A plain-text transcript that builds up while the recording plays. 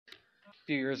A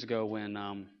few years ago when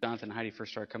Jonathan and Heidi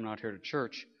first started coming out here to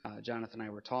church, Jonathan and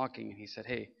I were talking, and he said,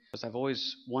 hey, because I've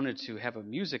always wanted to have a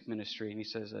music ministry, and he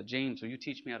says, James, will you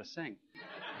teach me how to sing?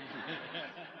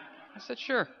 I said,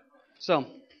 sure. So,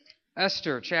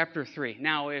 Esther chapter 3.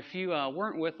 Now, if you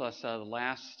weren't with us the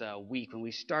last week when we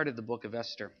started the book of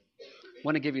Esther, I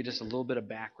want to give you just a little bit of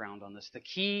background on this. The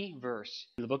key verse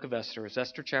in the book of Esther is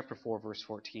Esther chapter 4, verse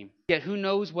 14. Yet who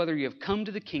knows whether you have come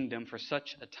to the kingdom for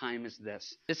such a time as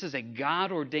this? This is a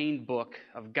God-ordained book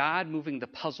of God moving the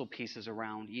puzzle pieces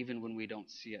around even when we don't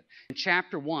see it. In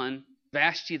chapter 1,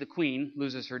 Vashti the queen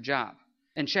loses her job.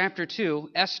 In chapter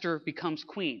 2, Esther becomes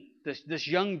queen. This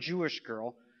young Jewish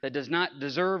girl that does not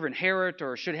deserve, inherit,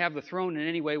 or should have the throne in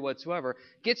any way whatsoever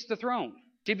gets the throne.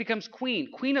 She becomes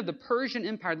queen of the Persian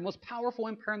Empire, the most powerful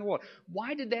empire in the world.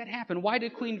 Why did that happen? Why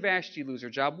did Queen Vashti lose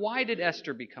her job? Why did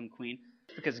Esther become queen?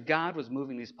 Because God was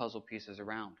moving these puzzle pieces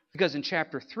around. Because in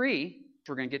chapter 3, which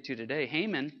we're going to get to today,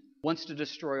 Haman wants to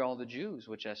destroy all the Jews,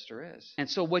 which Esther is. And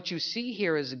so what you see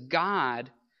here is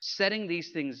God setting these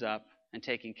things up and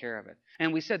taking care of it.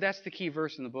 And we said that's the key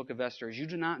verse in the book of Esther, is you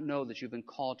do not know that you've been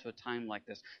called to a time like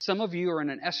this. Some of you are in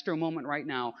an Esther moment right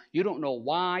now. You don't know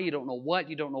why, you don't know what,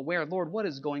 you don't know where. Lord, what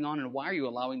is going on and why are you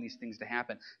allowing these things to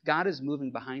happen? God is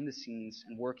moving behind the scenes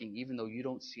and working even though you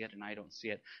don't see it and I don't see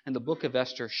it. And the book of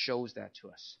Esther shows that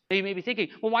to us. Now you may be thinking,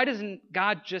 well, why doesn't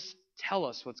God just tell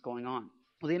us what's going on?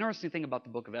 Well, the interesting thing about the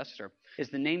book of Esther is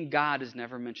the name God is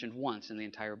never mentioned once in the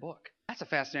entire book. That's a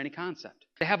fascinating concept.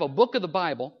 They have a book of the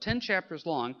Bible, 10 chapters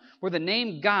long, where the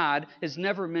name God is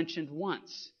never mentioned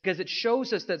once. Because it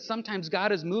shows us that sometimes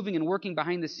God is moving and working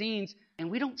behind the scenes, and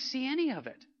we don't see any of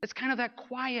it. It's kind of that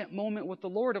quiet moment with the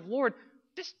Lord of, Lord,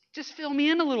 just fill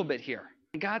me in a little bit here.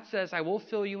 And God says, I will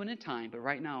fill you in time, but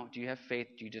right now, do you have faith?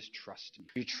 Do you just trust me?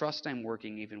 Do you trust I'm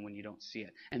working even when you don't see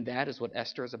it? And that is what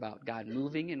Esther is about, God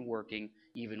moving and working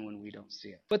even when we don't see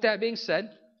it. But that being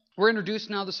said, we're introduced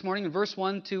now this morning in verse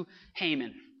 1 to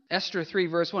Haman. Esther 3,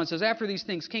 verse 1 says, after these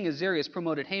things, King Azarias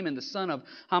promoted Haman, the son of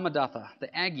Hammedatha, the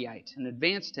Agagite, and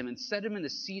advanced him and set him in the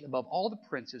seat above all the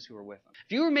princes who were with him.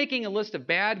 If you were making a list of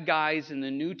bad guys in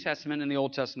the New Testament, in the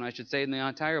Old Testament, I should say, in the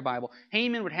entire Bible,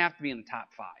 Haman would have to be in the top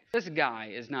 5. This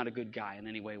guy is not a good guy in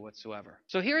any way whatsoever.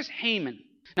 So here's Haman.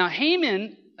 Now,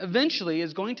 Haman eventually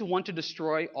is going to want to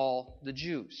destroy all the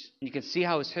Jews. And you can see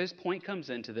how his point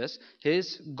comes into this.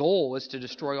 His goal is to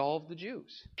destroy all of the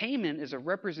Jews. Haman is a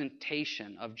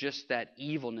representation of just that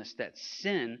evilness, that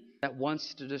sin that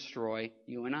wants to destroy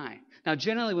you and I. Now,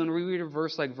 generally, when we read a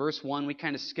verse like verse 1, we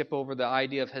kind of skip over the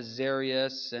idea of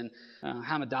Azarias and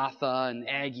Hammedatha and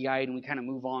Agagite, and we kind of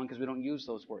move on because we don't use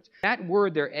those words. That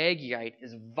word there, Agagite,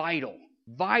 is vital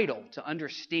to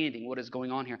understanding what is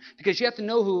going on here. Because you have to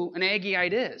know who an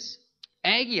Agagite is.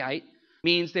 Agagite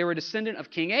means they were a descendant of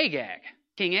King Agag.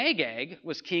 King Agag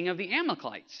was king of the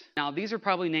Amalekites. Now, these are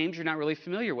probably names you're not really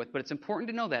familiar with, but it's important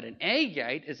to know that. An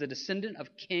Agagite is a descendant of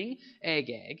King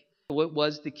Agag, who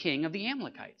was the king of the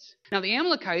Amalekites. Now, the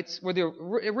Amalekites were the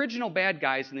original bad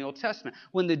guys in the Old Testament.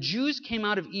 When the Jews came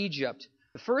out of Egypt,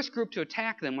 the first group to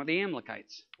attack them were the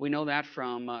Amalekites. We know that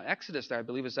from Exodus, I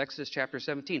believe it's Exodus chapter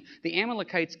 17. The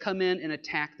Amalekites come in and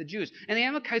attack the Jews. And the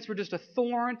Amalekites were just a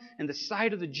thorn in the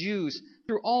side of the Jews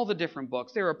through all the different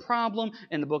books. They're a problem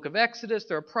in the book of Exodus.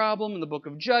 They're a problem in the book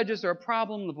of Judges. They're a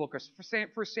problem in the book of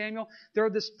 1 Samuel. They're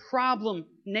this problem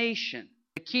nation.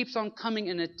 It keeps on coming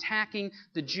and attacking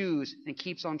the Jews and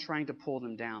keeps on trying to pull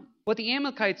them down. What the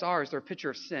Amalekites are is they're a picture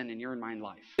of sin in your and mine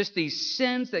life. Just these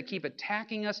sins that keep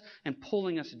attacking us and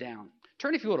pulling us down.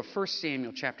 Turn, if you will, to 1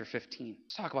 Samuel chapter 15.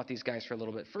 Let's talk about these guys for a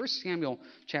little bit. 1 Samuel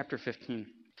chapter 15.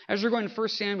 As you're going to 1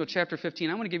 Samuel chapter 15,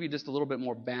 I want to give you just a little bit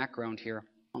more background here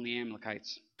on the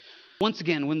Amalekites. Once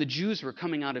again, when the Jews were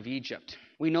coming out of Egypt,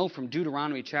 we know from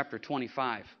Deuteronomy chapter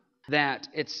 25 that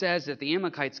it says that the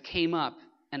Amalekites came up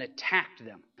and attacked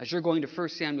them. As you're going to 1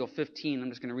 Samuel 15, I'm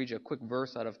just going to read you a quick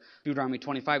verse out of Deuteronomy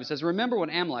 25. It says, remember what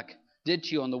Amalek did to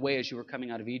you on the way as you were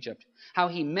coming out of Egypt, how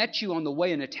he met you on the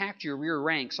way and attacked your rear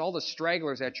ranks, all the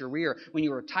stragglers at your rear, when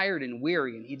you were tired and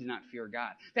weary, and he did not fear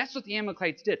God. That's what the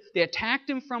Amalekites did. They attacked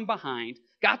him from behind,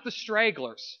 got the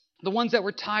stragglers, the ones that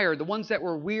were tired, the ones that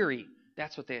were weary.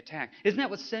 That's what they attacked. Isn't that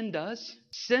what sin does?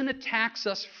 Sin attacks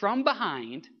us from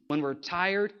behind when we're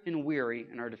tired and weary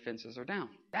and our defenses are down.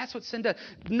 That's what sin does.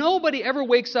 Nobody ever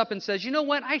wakes up and says, you know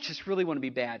what, I just really want to be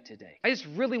bad today. I just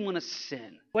really want to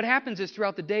sin. What happens is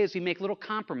throughout the day is we make little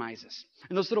compromises.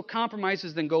 And those little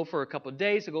compromises then go for a couple of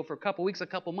days, they go for a couple of weeks, a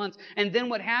couple of months. And then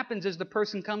what happens is the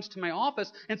person comes to my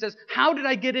office and says, how did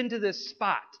I get into this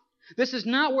spot? This is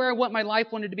not where I want my life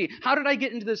wanted to be. How did I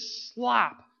get into this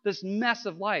slop, this mess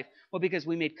of life? Well, because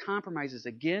we made compromises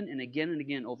again and again and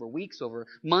again over weeks, over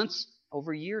months,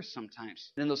 over years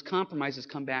sometimes. And then those compromises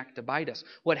come back to bite us.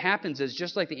 What happens is,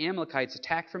 just like the Amalekites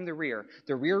attacked from the rear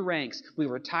ranks, we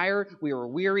were tired, we were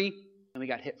weary, and we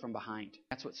got hit from behind.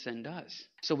 That's what sin does.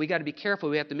 So we got to be careful.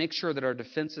 We have to make sure that our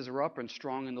defenses are up and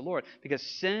strong in the Lord, because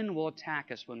sin will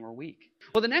attack us when we're weak.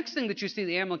 Well, the next thing that you see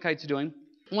the Amalekites doing,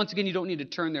 once again, you don't need to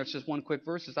turn there. It's just one quick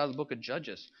verse. It's out of the book of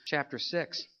Judges, chapter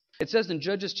 6. It says in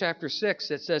Judges chapter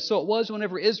 6, it says, "So it was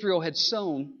whenever Israel had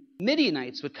sown,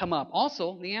 Midianites would come up,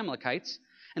 also the Amalekites,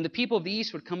 and the people of the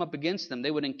east would come up against them.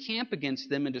 They would encamp against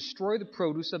them and destroy the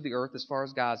produce of the earth as far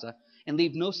as Gaza, and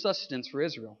leave no sustenance for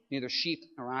Israel, neither sheep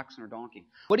nor oxen or donkey."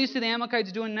 What do you see the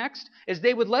Amalekites doing next? Is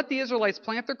they would let the Israelites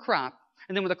plant their crop,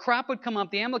 and then when the crop would come up,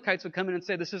 the Amalekites would come in and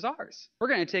say, "This is ours. We're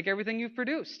going to take everything you've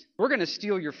produced. We're going to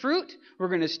steal your fruit. We're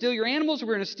going to steal your animals.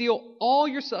 We're going to steal all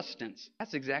your sustenance."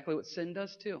 That's exactly what sin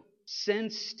does too. Sin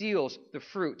steals the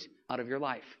fruit out of your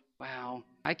life. Wow,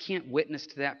 I can't witness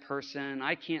to that person.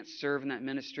 I can't serve in that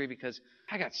ministry because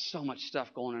I got so much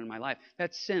stuff going on in my life.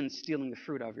 That's sin stealing the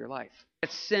fruit out of your life.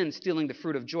 That's sin stealing the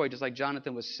fruit of joy, just like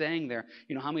Jonathan was saying there.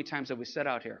 You know, how many times have we said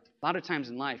out here? A lot of times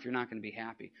in life, you're not going to be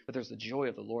happy, but there's the joy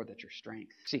of the Lord that's your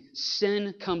strength. See,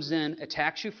 sin comes in,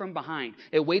 attacks you from behind.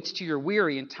 It waits till you're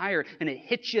weary and tired, and it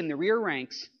hits you in the rear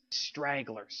ranks.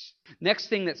 Stragglers. Next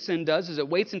thing that sin does is it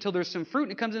waits until there's some fruit,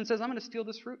 and it comes in and says, "I'm going to steal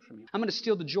this fruit from you. I'm going to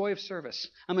steal the joy of service.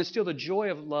 I'm going to steal the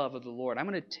joy of love of the Lord. I'm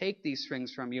going to take these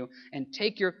things from you and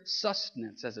take your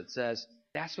sustenance," as it says.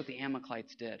 That's what the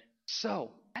Amalekites did.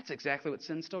 So, that's exactly what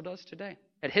sin still does today.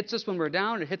 It hits us when we're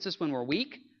down. It hits us when we're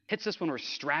weak. It hits us when we're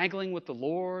straggling with the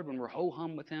Lord, when we're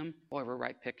ho-hum with Him. Boy, we're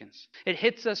ripe pickings. It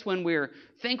hits us when we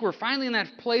think we're finally in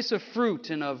that place of fruit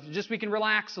and of just we can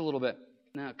relax a little bit.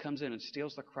 Now it comes in and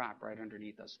steals the crop right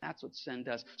underneath us. That's what sin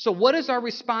does. So what is our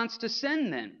response to sin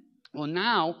then? Well,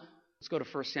 now, let's go to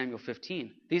 1 Samuel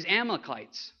 15. These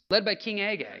Amalekites, led by King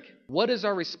Agag, what is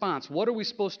our response? What are we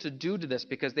supposed to do to this?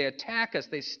 Because they attack us.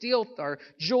 They steal our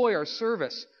joy, our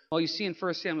service. Well, you see in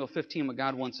 1 Samuel 15 what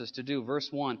God wants us to do.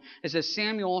 Verse 1, it says,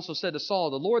 "Samuel also said to Saul,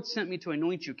 'The Lord sent me to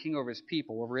anoint you king over His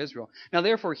people, over Israel. Now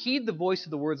therefore heed the voice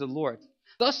of the words of the Lord.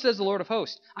 Thus says the Lord of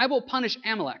hosts, I will punish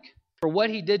Amalek for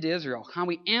what he did to Israel, how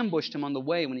he ambushed him on the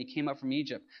way when he came up from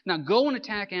Egypt. Now go and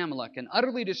attack Amalek and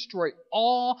utterly destroy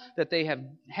all that they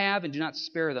have and do not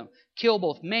spare them. Kill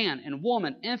both man and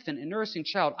woman, infant and nursing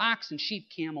child, ox and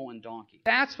sheep, camel and donkey.'"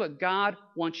 That's what God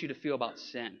wants you to feel about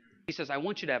sin. He says, I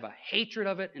want you to have a hatred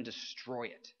of it and destroy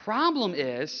it. Problem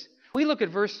is, we look at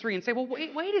verse 3 and say, well,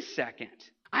 wait a second.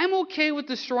 I'm okay with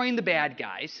destroying the bad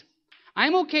guys.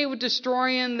 I'm okay with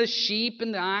destroying the sheep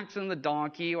and the ox and the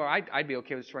donkey, or I'd be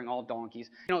okay with destroying all donkeys.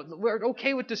 You know, we're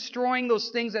okay with destroying those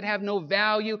things that have no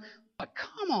value. But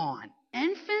come on,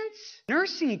 infants?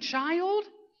 Nursing child?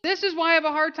 This is why I have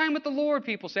a hard time with the Lord,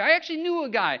 people say. I actually knew a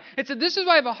guy. It said, this is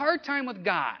why I have a hard time with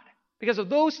God, because of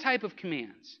those type of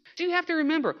commands. So you have to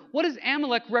remember, what does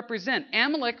Amalek represent?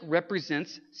 Amalek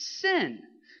represents sin.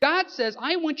 God says,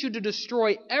 I want you to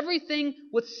destroy everything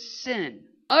with sin.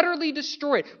 Utterly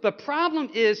destroy it. The problem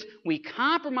is we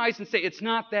compromise and say it's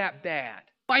not that bad.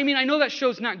 I mean, I know that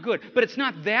show's not good, but it's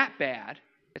not that bad.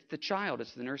 It's the child.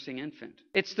 It's the nursing infant.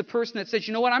 It's the person that says,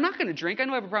 you know what, I'm not going to drink. I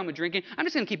know I have a problem with drinking. I'm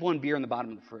just going to keep one beer in the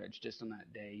bottom of the fridge just on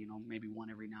that day, you know, maybe one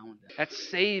every now and then. That's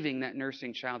saving that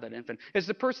nursing child, that infant. It's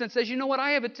the person that says, you know what,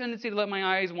 I have a tendency to let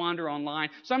my eyes wander online,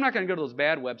 so I'm not going to go to those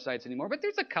bad websites anymore. But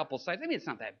there's a couple sites. I mean, it's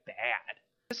not that bad.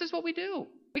 This is what we do.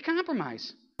 We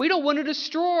compromise. We don't want to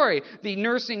destroy the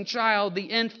nursing child, the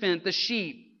infant, the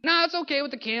sheep. No, it's okay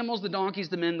with the camels, the donkeys,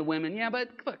 the men, the women. Yeah, but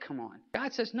come on.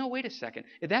 God says, no, wait a second.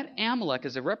 If that Amalek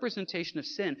is a representation of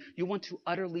sin, you want to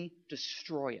utterly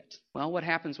destroy it. Well, what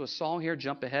happens with Saul here?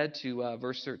 Jump ahead to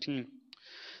verse 13.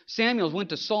 Samuel went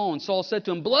to Saul, and Saul said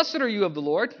to him, "Blessed are you of the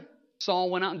Lord."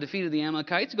 Saul went out and defeated the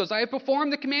Amalekites. He goes, "I have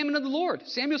performed the commandment of the Lord."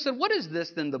 Samuel said, "What is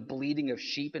this then, the bleating of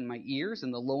sheep in my ears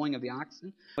and the lowing of the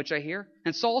oxen, which I hear?"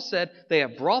 And Saul said, "They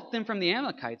have brought them from the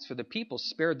Amalekites, for the people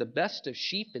spared the best of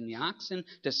sheep and the oxen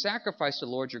to sacrifice to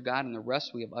the Lord your God, and the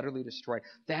rest we have utterly destroyed."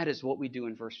 That is what we do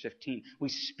in verse 15. We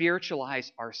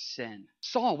spiritualize our sin.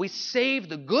 Saul, we save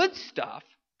the good stuff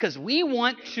because we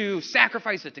want to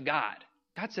sacrifice it to God.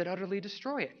 God said, utterly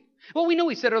destroy it. Well, we know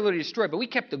He said utterly destroy it, but we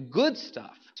kept the good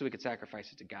stuff so we could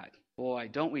sacrifice it to God. Boy,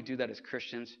 don't we do that as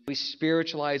Christians? We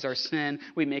spiritualize our sin.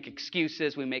 We make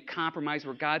excuses. We make compromise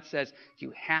where God says,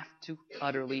 you have to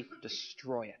utterly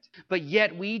destroy it. But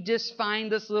yet we just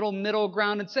find this little middle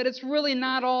ground and said, it's really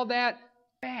not all that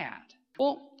bad.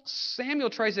 Well,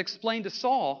 Samuel tries to explain to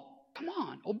Saul, come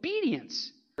on,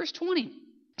 obedience. Verse 20,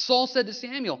 Saul said to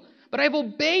Samuel, "But I've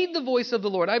obeyed the voice of the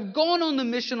Lord. I've gone on the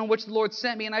mission on which the Lord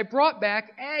sent me, and I brought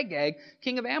back Agag,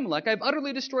 king of Amalek. I've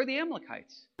utterly destroyed the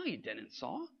Amalekites." No, you didn't,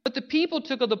 Saul. But the people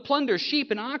took of the plunder,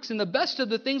 sheep and oxen, the best of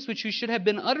the things which you should have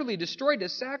been utterly destroyed, to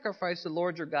sacrifice the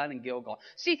Lord your God in Gilgal.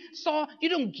 See, Saul, you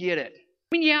don't get it.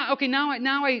 I mean, yeah, okay, now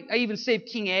I even saved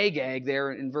King Agag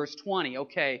there in verse 20.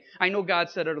 Okay, I know God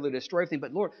said utterly destroy everything,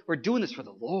 but Lord, we're doing this for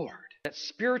the Lord. That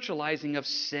spiritualizing of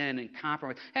sin and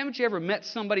compromise. Haven't you ever met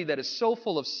somebody that is so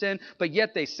full of sin, but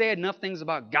yet they say enough things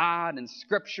about God and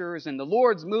scriptures and the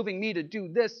Lord's moving me to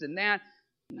do this and that?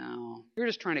 No, you're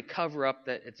just trying to cover up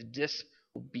that it's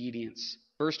disobedience.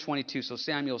 Verse 22, so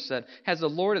Samuel said, has the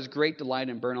Lord as great delight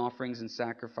in burnt offerings and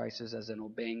sacrifices as in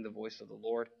obeying the voice of the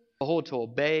Lord? Behold, to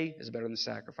obey is better than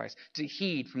sacrifice, to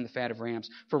heed from the fat of rams.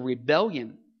 For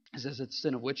rebellion is as the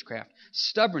sin of witchcraft.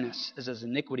 Stubbornness is as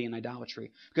iniquity and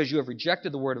idolatry. Because you have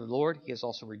rejected the word of the Lord, he has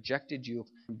also rejected you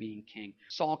from being king.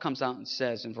 Saul comes out and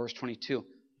says in verse 22,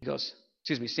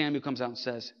 Samuel comes out and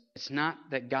says, it's not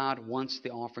that God wants the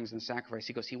offerings and the sacrifice.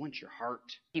 He goes, he wants your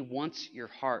heart. He wants your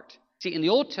heart. See, in the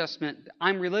Old Testament,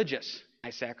 I'm religious. I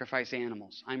sacrifice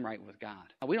animals. I'm right with God.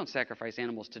 Now, we don't sacrifice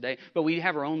animals today, but we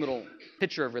have our own little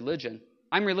picture of religion.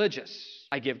 I'm religious.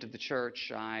 I give to the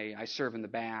church. I serve in the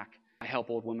back. I help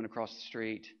old women across the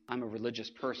street. I'm a religious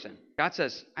person. God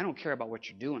says, I don't care about what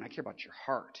you're doing. I care about your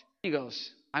heart. He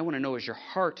goes, I want to know, is your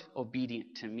heart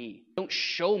obedient to me? Don't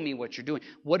show me what you're doing.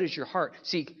 What is your heart?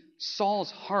 See, Saul's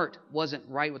heart wasn't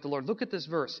right with the Lord. Look at this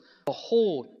verse.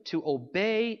 Behold, to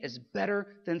obey is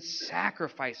better than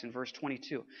sacrifice in verse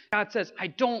 22. God says, I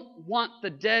don't want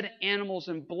the dead animals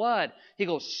and blood. He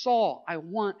goes, Saul, I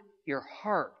want your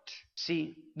heart.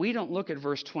 See, we don't look at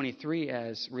verse 23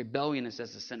 as rebellion is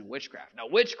as the sin of witchcraft. Now,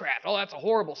 witchcraft, oh, that's a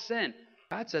horrible sin.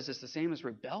 God says it's the same as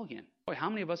rebellion. Boy, how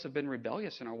many of us have been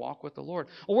rebellious in our walk with the Lord?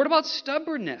 Well, what about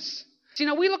stubbornness? See,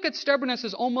 now we look at stubbornness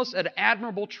as almost an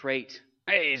admirable trait.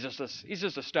 Hey, he's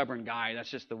just a stubborn guy. That's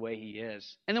just the way he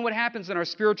is. And then what happens in our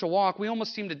spiritual walk, we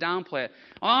almost seem to downplay it.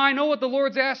 Oh, I know what the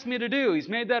Lord's asked me to do. He's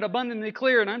made that abundantly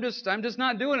clear, and I'm just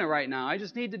not doing it right now. I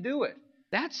just need to do it.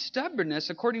 That stubbornness,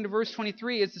 according to verse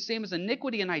 23, is the same as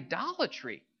iniquity and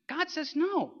idolatry. God says,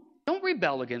 no, don't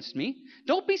rebel against me.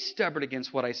 Don't be stubborn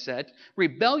against what I said.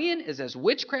 Rebellion is as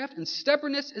witchcraft, and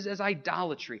stubbornness is as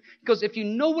idolatry. Because if you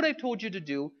know what I've told you to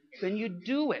do, then you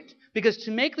do it. Because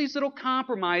to make these little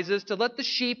compromises, to let the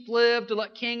sheep live, to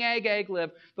let King Agag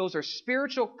live, those are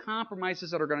spiritual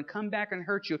compromises that are going to come back and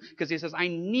hurt you. Because he says,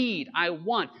 I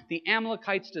want the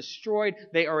Amalekites destroyed.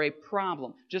 They are a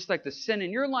problem. Just like the sin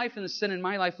in your life and the sin in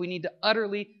my life, we need to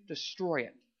utterly destroy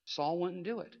it. Saul wouldn't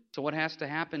do it. So what has to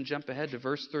happen? Jump ahead to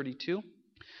verse 32.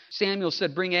 Samuel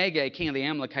said, bring Agag, king of the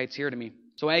Amalekites, here to me.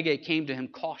 So Agag came to him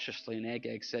cautiously, and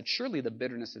Agag said, surely the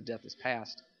bitterness of death is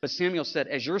past. But Samuel said,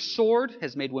 as your sword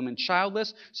has made women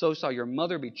childless, so shall your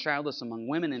mother be childless among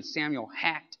women. And Samuel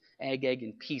hacked Agag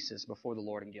in pieces before the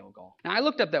Lord in Gilgal. Now, I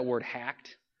looked up that word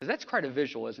hacked, because that's quite a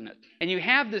visual, isn't it? And you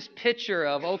have this picture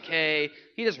of, okay,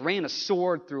 he just ran a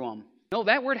sword through him. No,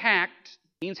 that word hacked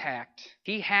means hacked.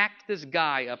 He hacked this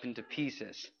guy up into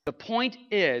pieces. The point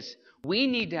is, we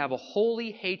need to have a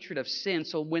holy hatred of sin.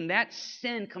 So when that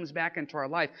sin comes back into our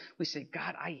life, we say,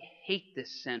 God, I hate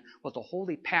this sin with a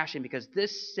holy passion because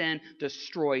this sin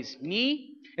destroys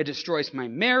me. It destroys my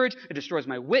marriage. It destroys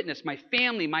my witness, my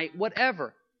family, my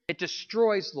whatever. It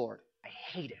destroys, Lord. I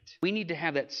hate it. We need to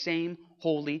have that same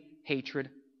holy hatred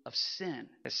of sin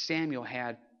as Samuel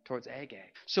had towards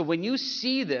Agag. So when you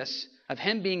see this of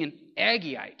him being an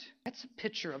Agagite, that's a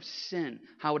picture of sin,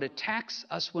 how it attacks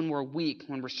us when we're weak,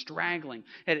 when we're straggling,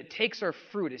 and it takes our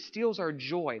fruit, it steals our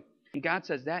joy. And God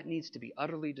says that needs to be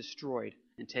utterly destroyed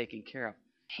and taken care of.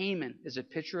 Haman is a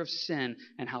picture of sin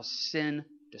and how sin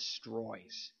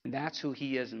destroys. And that's who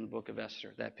he is in the book of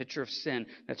Esther, that picture of sin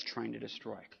that's trying to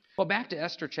destroy. Well, back to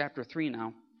Esther chapter 3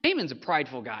 now. Haman's a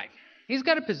prideful guy. He's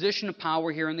got a position of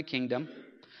power here in the kingdom.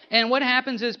 And what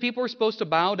happens is people are supposed to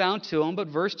bow down to him, but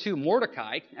verse 2,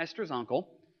 Mordecai, Esther's uncle,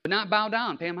 would not bow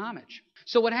down, pay him homage.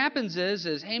 So what happens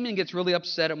is Haman gets really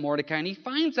upset at Mordecai, and he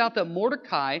finds out that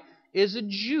Mordecai is a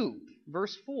Jew,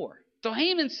 verse 4. So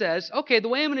Haman says, okay, the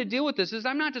way I'm going to deal with this is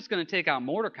I'm not just going to take out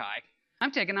Mordecai,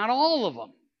 I'm taking out all of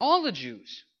them, all the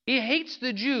Jews. He hates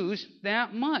the Jews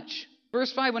that much.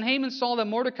 Verse 5, when Haman saw that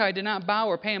Mordecai did not bow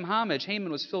or pay him homage,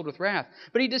 Haman was filled with wrath.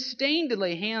 But he disdained to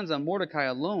lay hands on Mordecai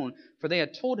alone, for they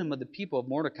had told him of the people of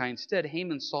Mordecai. Instead,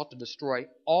 Haman sought to destroy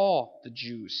all the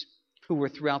Jews who were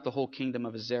throughout the whole kingdom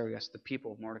of Azarias, the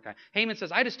people of Mordecai. Haman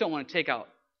says, I just don't want to take out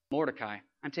Mordecai.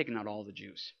 I'm taking out all the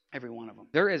Jews, every one of them.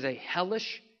 There is a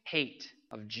hellish hate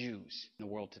of Jews in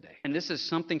the world today. And this is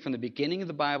something from the beginning of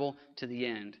the Bible to the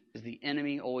end, is the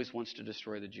enemy always wants to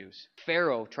destroy the Jews.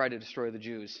 Pharaoh tried to destroy the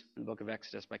Jews in the book of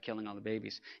Exodus by killing all the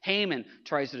babies. Haman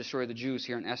tries to destroy the Jews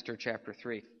here in Esther chapter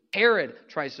 3. Herod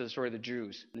tries to destroy the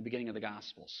Jews in the beginning of the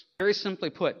Gospels. Very simply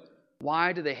put,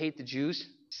 why do they hate the Jews?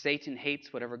 Satan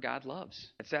hates whatever God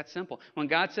loves. It's that simple. When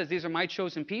God says, these are my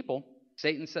chosen people,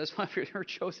 Satan says, well, if you're your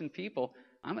chosen people,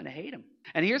 I'm going to hate them.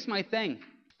 And here's my thing.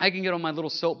 I can get on my little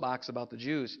soapbox about the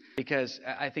Jews because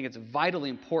I think it's vitally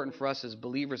important for us as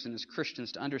believers and as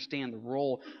Christians to understand the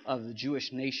role of the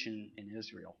Jewish nation in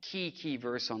Israel. Key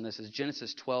verse on this is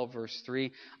Genesis 12, verse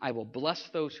 3. I will bless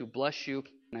those who bless you,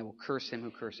 and I will curse him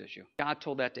who curses you. God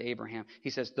told that to Abraham.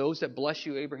 He says, those that bless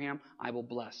you, Abraham, I will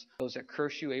bless. Those that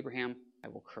curse you, Abraham, I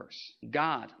will curse.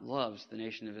 God loves the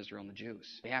nation of Israel and the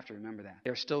Jews. We have to remember that.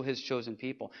 They're still his chosen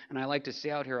people. And I like to say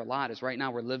out here a lot is right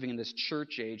now we're living in this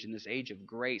church age, in this age of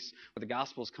grace, where the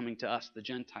gospel is coming to us, the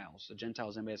Gentiles. The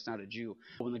Gentiles, anybody that's not a Jew.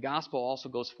 But when the gospel also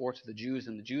goes forth to the Jews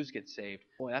and the Jews get saved,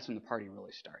 boy, that's when the party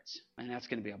really starts. And that's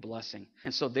going to be a blessing.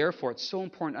 And so therefore, it's so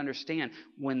important to understand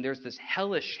when there's this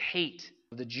hellish hate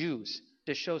of the Jews,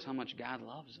 it shows how much God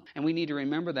loves them. And we need to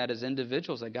remember that as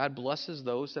individuals, that God blesses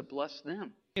those that bless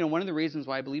them. You know, one of the reasons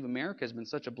why I believe America has been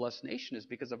such a blessed nation is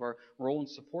because of our role in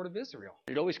support of Israel.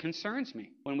 It always concerns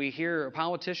me when we hear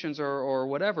politicians or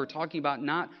whatever talking about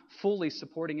not fully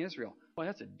supporting Israel. Boy,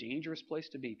 that's a dangerous place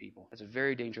to be, people. That's a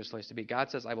very dangerous place to be. God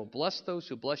says, I will bless those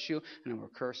who bless you, and I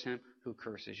will curse him who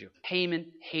curses you. Haman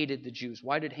hated the Jews.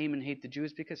 Why did Haman hate the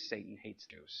Jews? Because Satan hates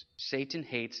Jews. Satan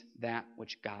hates that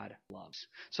which God loves.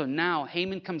 So now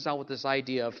Haman comes out with this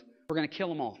idea of, we're going to kill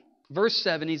them all. Verse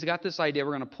 7, he's got this idea,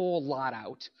 we're going to pull a lot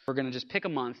out. We're going to just pick a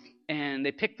month. And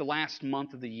they picked the last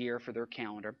month of the year for their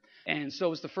calendar. And so it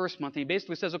was the first month. And he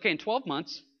basically says, okay, in 12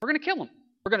 months, we're going to kill them.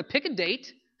 We're going to pick a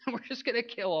date. And we're just going to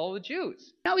kill all the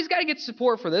Jews. Now he's got to get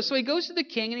support for this. So he goes to the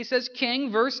king and he says,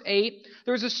 King, verse 8,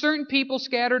 there's a certain people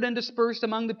scattered and dispersed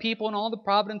among the people in all the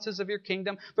provinces of your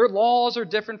kingdom. Their laws are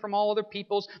different from all other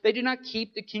people's. They do not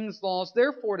keep the king's laws.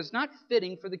 Therefore, it is not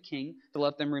fitting for the king to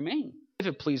let them remain. If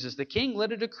it pleases the king,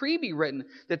 let a decree be written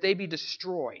that they be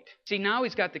destroyed. See, now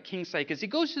he's got the king's side because he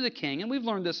goes to the king, and we've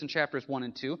learned this in chapters 1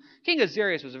 and 2. King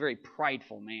Azarias was a very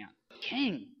prideful man.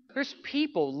 King, there's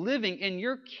people living in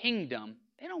your kingdom.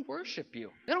 They don't worship you.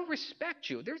 They don't respect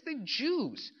you. There's the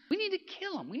Jews. We need to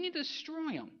kill them. We need to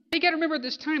destroy them. You got to remember at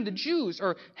this time, the Jews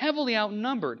are heavily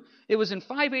outnumbered. It was in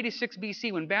 586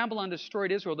 BC when Babylon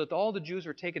destroyed Israel that all the Jews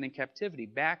were taken in captivity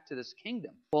back to this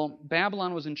kingdom. Well,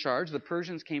 Babylon was in charge. The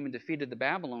Persians came and defeated the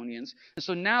Babylonians. And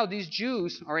so now these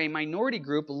Jews are a minority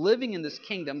group living in this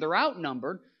kingdom. They're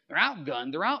outnumbered. They're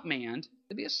outgunned. They're outmanned.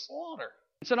 It'd be a slaughter.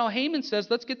 And so now Haman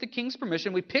says, let's get the king's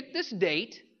permission. We pick this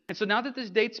date. And so now that this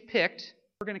date's picked,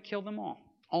 we're going to kill them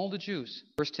all the Jews.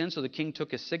 Verse 10, so the king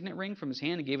took his signet ring from his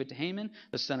hand and gave it to Haman,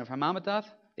 the son of Hammedatha,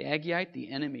 the Agagite,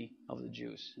 the enemy of the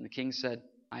Jews. And the king said,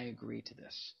 I agree to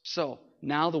this. So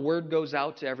now the word goes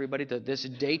out to everybody that this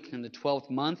date in the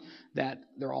 12th month that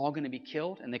they're all going to be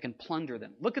killed and they can plunder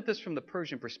them. Look at this from the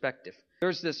Persian perspective.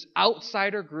 There's this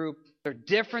outsider group. They're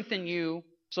different than you.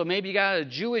 So maybe you got a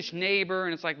Jewish neighbor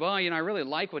and it's like, well, I really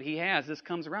like what he has. This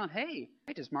comes around. Hey,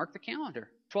 I just marked the calendar.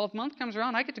 12th month comes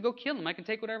around. I get to go kill him. I can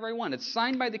take whatever I want. It's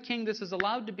signed by the king. This is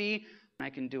allowed to be, and I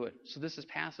can do it. So this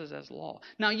passes as law.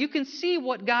 Now you can see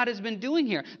what God has been doing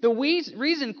here. The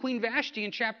reason Queen Vashti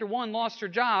in chapter 1 lost her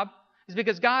job is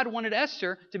because God wanted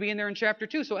Esther to be in there in chapter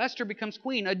 2. So Esther becomes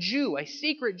queen, a Jew, a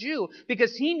secret Jew,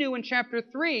 because he knew in chapter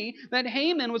 3 that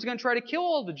Haman was going to try to kill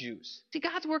all the Jews. See,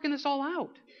 God's working this all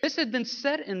out. This had been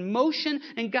set in motion,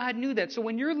 and God knew that. So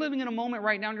when you're living in a moment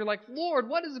right now and you're like, Lord,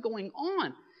 what is going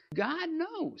on? God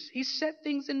knows. He set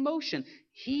things in motion.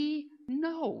 He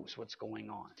knows what's going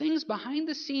on. Things behind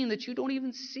the scene that you don't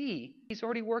even see, He's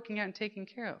already working at and taking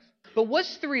care of. But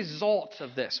what's the result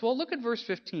of this? Well, look at verse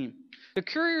 15. The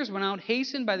couriers went out,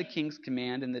 hastened by the king's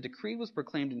command, and the decree was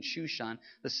proclaimed in Shushan,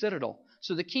 the citadel.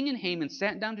 So the king and Haman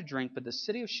sat down to drink, but the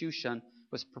city of Shushan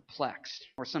was perplexed,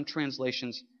 or some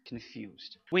translations,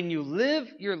 confused. When you live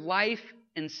your life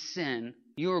in sin,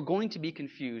 you are going to be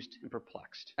confused and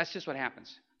perplexed. That's just what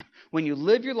happens. When you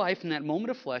live your life in that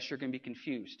moment of flesh, you're going to be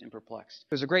confused and perplexed.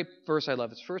 There's a great verse I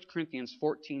love. It's 1 Corinthians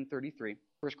 14:33.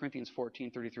 1 Corinthians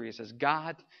 14:33. It says,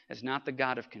 God is not the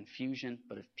God of confusion,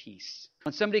 but of peace.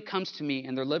 When somebody comes to me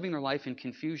and they're living their life in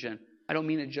confusion, I don't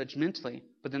mean it judgmentally,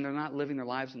 but then they're not living their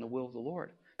lives in the will of the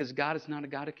Lord. Because God is not a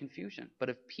God of confusion, but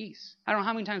of peace. I don't know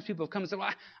how many times people have come and said,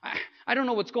 well, I don't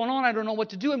know what's going on. I don't know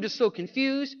what to do. I'm just so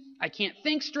confused. I can't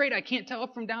think straight. I can't tell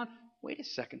up from down. Wait a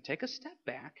second. Take a step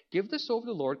back. Give this over to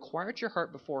the Lord. Quiet your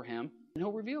heart before Him, and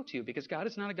He'll reveal to you. Because God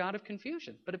is not a God of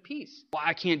confusion, but of peace. Well,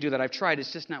 I can't do that. I've tried.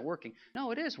 It's just not working.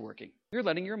 No, it is working. You're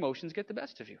letting your emotions get the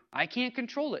best of you. I can't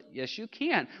control it. Yes, you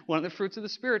can. One of the fruits of the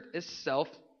Spirit is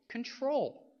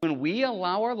self-control. When we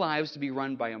allow our lives to be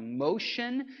run by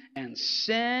emotion and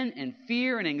sin and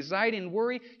fear and anxiety and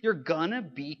worry, you're going to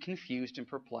be confused and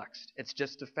perplexed. It's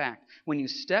just a fact. When you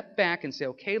step back and say,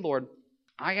 okay, Lord,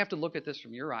 I have to look at this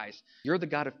from your eyes. You're the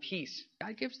God of peace.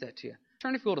 God gives that to you.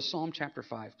 Turn if you go to Psalm chapter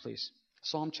 5, please.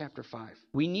 Psalm chapter 5.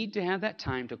 We need to have that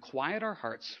time to quiet our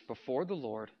hearts before the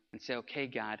Lord and say, okay,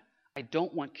 God, I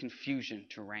don't want confusion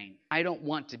to reign. I don't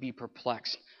want to be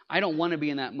perplexed. I don't want to be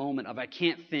in that moment of I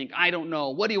can't think. I don't know.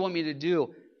 What do you want me to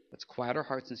do? Let's quiet our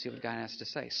hearts and see what God has to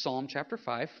say. Psalm chapter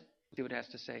 5. See what it has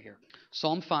to say here.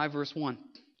 Psalm 5, verse 1.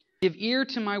 Give ear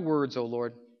to my words, O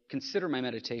Lord. Consider my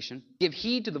meditation. Give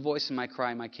heed to the voice of my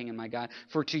cry, my King and my God.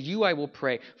 For to you I will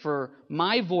pray. For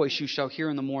my voice you shall hear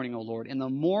in the morning, O Lord. In the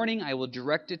morning I will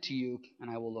direct it to you, and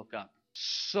I will look up.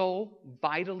 So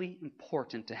vitally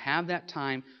important to have that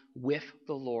time with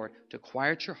the Lord, to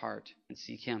quiet your heart and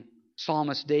seek Him.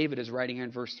 Psalmist David is writing here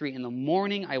in verse 3, in the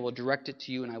morning I will direct it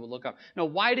to you, and I will look up. Now,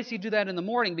 why does he do that in the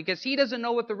morning? Because he doesn't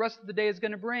know what the rest of the day is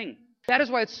going to bring. That is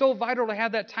why it's so vital to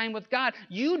have that time with God.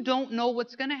 You don't know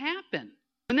what's going to happen.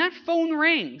 When that phone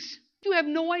rings, you have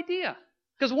no idea.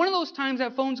 Because one of those times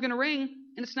that phone's going to ring,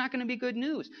 and it's not going to be good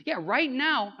news. Yeah, right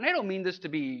now, and I don't mean this to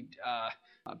be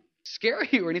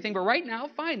scary or anything, but right now,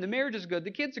 fine, the marriage is good,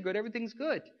 the kids are good, everything's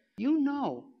good. You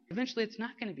know eventually it's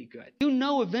not going to be good. You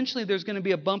know eventually there's going to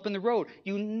be a bump in the road.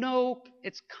 You know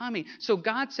it's coming. So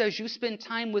God says you spend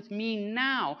time with me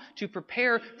now to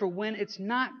prepare for when it's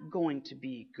not going to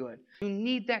be good. You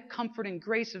need that comfort and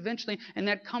grace eventually, and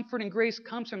that comfort and grace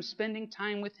comes from spending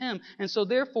time with Him. And so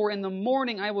therefore in the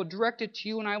morning I will direct it to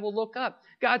you and I will look up.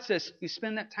 God says you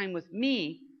spend that time with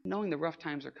me knowing the rough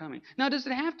times are coming. Now does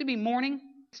it have to be morning?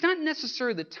 It's not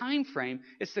necessarily the time frame,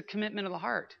 it's the commitment of the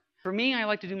heart. For me, I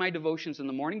like to do my devotions in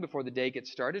the morning before the day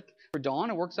gets started. For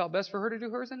Dawn, it works out best for her to do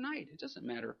hers at night. It doesn't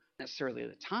matter necessarily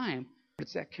the time, but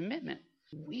it's that commitment.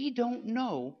 We don't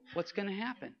know what's going to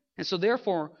happen. And so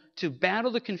therefore, to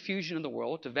battle the confusion of the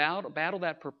world, to battle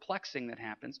that perplexing that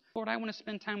happens, Lord, I want to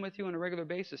spend time with you on a regular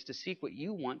basis to seek what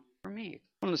you want for me.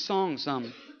 One of the songs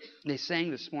they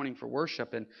sang this morning for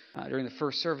worship, and during the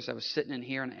first service, I was sitting in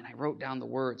here, and I wrote down the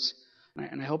words.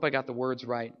 And I hope I got the words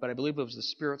right, but I believe it was the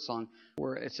Spirit song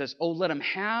where it says, oh, let him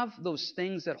have those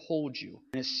things that hold you,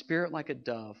 and his spirit like a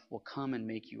dove will come and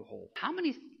make you whole. How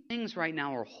many things right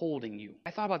now are holding you?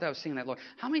 I thought about that. I was singing that, Lord.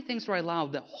 How many things do I allow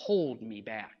that hold me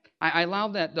back? I allow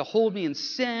that to hold me in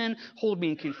sin, hold me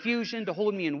in confusion, to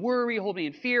hold me in worry, hold me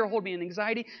in fear, hold me in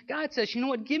anxiety. God says, you know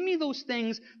what? Give me those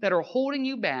things that are holding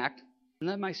you back, and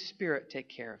let my Spirit take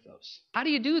care of those. How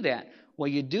do you do that? Well,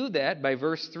 you do that by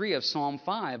verse 3 of Psalm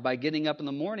 5, by getting up in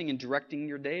the morning and directing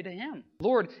your day to Him.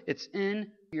 Lord, it's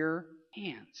in your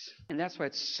hands. And that's why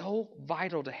it's so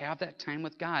vital to have that time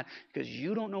with God, because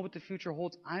you don't know what the future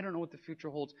holds. I don't know what the future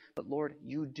holds. But Lord,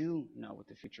 you do know what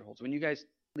the future holds. When you guys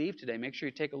leave today, make sure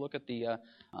you take a look at the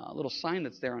little sign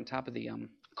that's there on top of the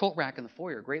coat rack in the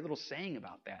foyer. Great little saying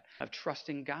about that, of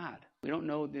trusting God. We don't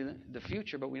know the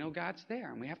future, but we know God's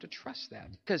there, and we have to trust that,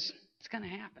 because it's going to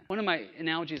happen. One of my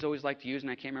analogies I always like to use,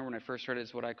 and I can't remember when I first heard it,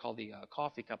 is what I call the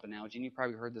coffee cup analogy, and you've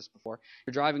probably heard this before.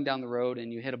 You're driving down the road,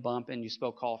 and you hit a bump, and you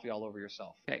spill coffee all over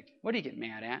yourself. Okay, what do you get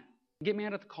mad at? You get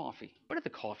mad at the coffee. What did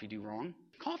the coffee do wrong?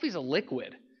 Coffee's a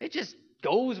liquid. It just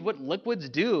goes what liquids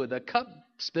do. The cup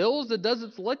spills, it does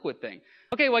its liquid thing.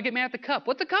 Okay, well, I get mad at the cup.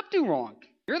 What'd the cup do wrong?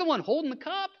 You're the one holding the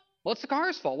cup. Well, it's the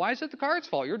car's fault. Why is it the car's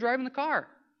fault? You're driving the car.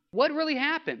 What really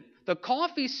happened? The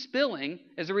coffee spilling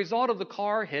is a result of the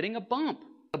car hitting a bump.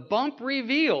 The bump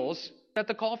reveals that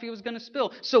the coffee was going to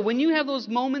spill. So when you have those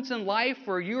moments in life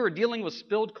where you are dealing with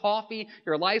spilled coffee,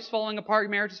 your life's falling apart,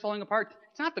 your marriage is falling apart,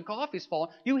 it's not the coffee's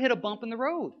fault. You hit a bump in the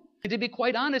road. And to be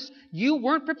quite honest, you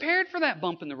weren't prepared for that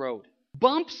bump in the road.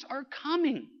 Bumps are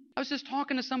coming. I was just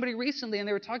talking to somebody recently, and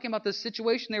they were talking about this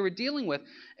situation they were dealing with.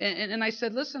 And I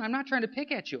said, listen, I'm not trying to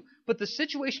pick at you, but the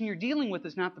situation you're dealing with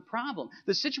is not the problem.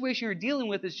 The situation you're dealing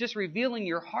with is just revealing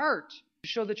your heart to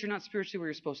show that you're not spiritually where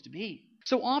you're supposed to be.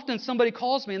 So often somebody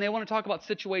calls me, and they want to talk about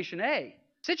situation A.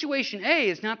 Situation A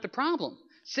is not the problem.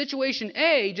 Situation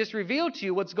A just revealed to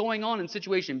you what's going on in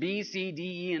situation B, C,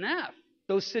 D, E, and F.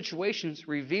 Those situations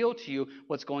reveal to you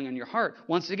what's going on in your heart.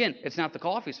 Once again, it's not the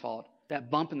coffee's fault. That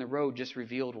bump in the road just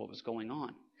revealed what was going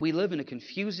on. We live in a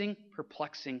confusing,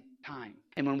 perplexing time.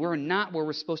 And when we're not where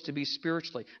we're supposed to be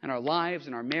spiritually, in our lives,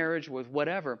 in our marriage, with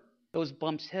whatever, those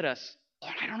bumps hit us.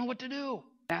 Lord, I don't know what to do.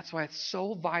 That's why it's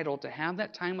so vital to have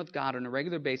that time with God on a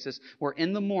regular basis, where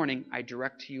in the morning I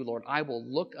direct to you, Lord. I will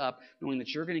look up knowing that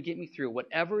you're going to get me through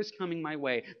whatever is coming my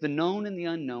way. The known and the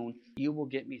unknown, you will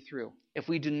get me through. If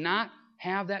we do not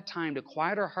have that time to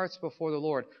quiet our hearts before the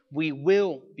Lord, we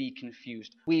will be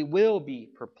confused. We will be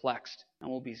perplexed. And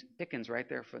we'll be pickings right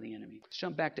there for the enemy. Let's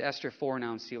jump back to Esther 4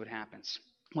 now and see what happens.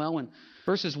 Well, in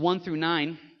verses 1 through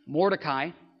 9,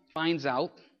 Mordecai finds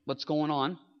out what's going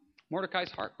on. Mordecai's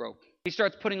heart broke. He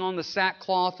starts putting on the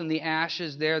sackcloth and the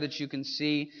ashes there that you can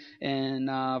see in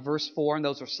verse 4, and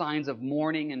those are signs of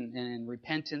mourning and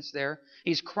repentance there.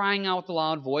 He's crying out with a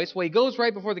loud voice. Well, he goes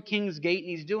right before the king's gate, and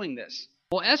he's doing this.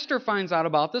 Well, Esther finds out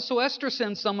about this, so Esther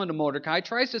sends someone to Mordecai,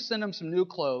 tries to send him some new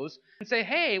clothes, and say,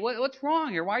 hey, what's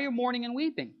wrong here? Why are you mourning and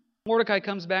weeping? Mordecai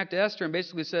comes back to Esther and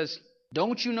basically says,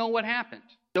 don't you know what happened?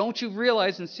 Don't you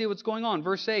realize and see what's going on?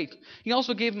 Verse 8, he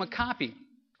also gave him a copy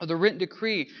of the written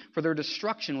decree for their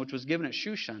destruction, which was given at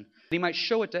Shushan, that he might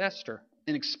show it to Esther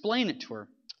and explain it to her,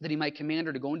 that he might command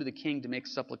her to go into the king to make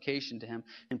supplication to him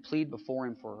and plead before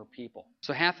him for her people.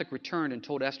 So Hathach returned and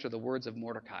told Esther the words of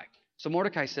Mordecai. So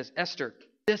Mordecai says, Esther,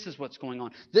 this is what's going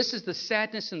on. This is the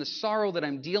sadness and the sorrow that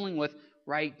I'm dealing with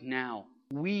right now.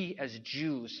 We as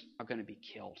Jews are going to be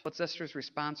killed. What's Esther's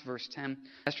response? Verse 10.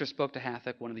 Esther spoke to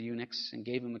Hathach, one of the eunuchs, and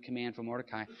gave him a command for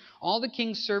Mordecai. All the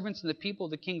king's servants and the people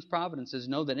of the king's provinces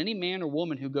know that any man or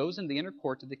woman who goes into the inner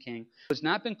court of the king who has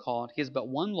not been called, he has but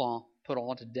one law, put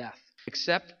all to death,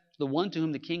 except the one to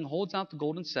whom the king holds out the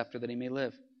golden scepter that he may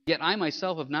live. Yet I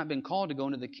myself have not been called to go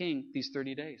into the king these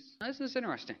 30 days. Now, this is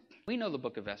interesting. We know the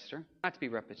book of Esther. Not to be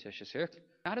repetitious here.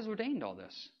 God has ordained all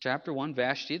this. Chapter 1,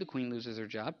 Vashti, the queen, loses her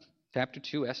job. Chapter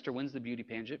 2, Esther wins the beauty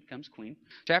pageant, becomes queen.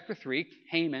 Chapter 3,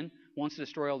 Haman wants to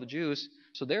destroy all the Jews.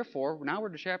 So therefore, now we're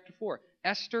to chapter 4.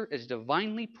 Esther is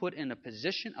divinely put in a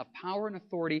position of power and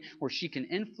authority where she can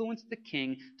influence the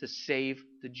king to save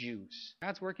the Jews.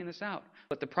 God's working this out.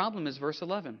 But the problem is verse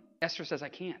 11. Esther says, I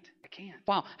can't.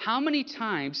 Wow, how many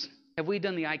times have we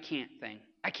done the I can't thing?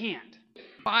 I can't.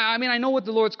 I mean, I know what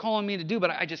the Lord's calling me to do, but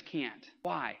I just can't.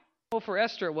 Why? Well, for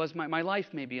Esther, it was my life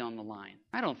may be on the line.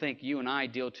 I don't think you and I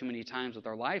deal too many times with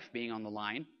our life being on the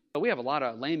line. But we have a lot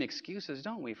of lame excuses,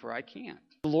 don't we, for I can't.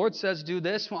 The Lord says do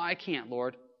this. Well, I can't,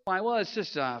 Lord. Why? Well, it's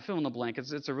just fill in the blank.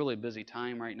 It's a really busy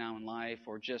time right now in life.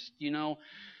 Or just,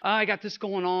 I got this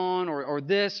going on or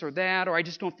this or that. Or I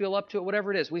just don't feel up to it.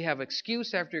 Whatever it is. We have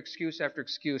excuse after excuse after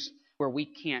excuse where we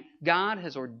can't. God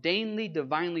has ordainedly,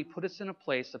 divinely put us in a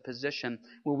place, a position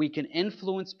where we can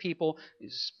influence people,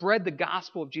 spread the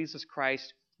gospel of Jesus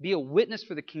Christ, be a witness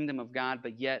for the kingdom of God,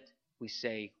 but yet we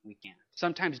say we can't.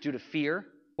 Sometimes due to fear,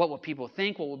 what will people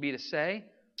think, what will be to say?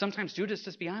 Sometimes due to,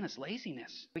 just be honest,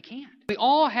 laziness. We can't. We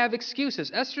all have excuses.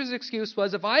 Esther's excuse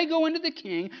was, if I go into the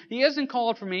king, he hasn't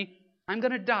called for me, I'm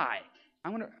going to die.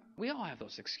 We all have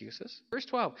those excuses. Verse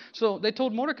 12. So they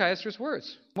told Mordecai Esther's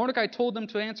words. Mordecai told them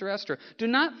to answer Esther, do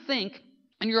not think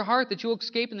in your heart that you will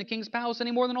escape in the king's palace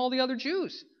any more than all the other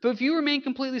Jews. But if you remain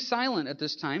completely silent at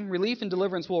this time, relief and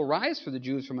deliverance will arise for the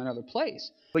Jews from another place.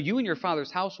 But you and your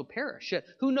father's house will perish. Yet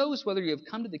who knows whether you have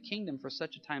come to the kingdom for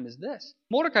such a time as this?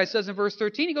 Mordecai says in verse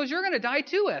 13, he goes, you're going to die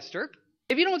too, Esther.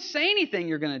 If you don't say anything,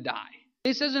 you're going to die.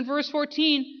 He says in verse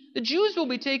 14, the Jews will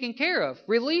be taken care of.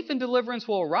 Relief and deliverance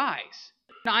will arise.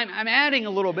 Now, I'm adding a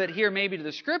little bit here maybe to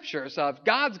the scriptures of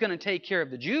God's going to take care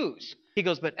of the Jews. He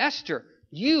goes, but Esther,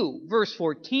 you, verse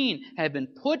 14, have been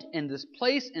put in this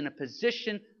place in a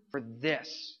position for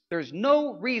this. There's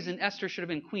no reason Esther should have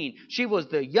been queen. She was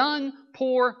the young,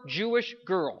 poor Jewish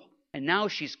girl. And now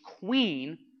she's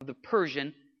queen of the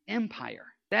Persian Empire.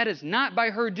 That is not by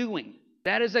her doing.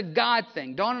 That is a God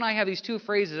thing. Dawn and I have these two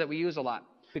phrases that we use a lot.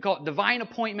 We call it divine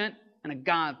appointment and a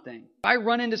God thing. If I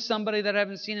run into somebody that I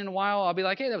haven't seen in a while, I'll be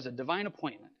like, hey, that was a divine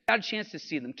appointment. Got a chance to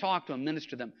see them, talk to them,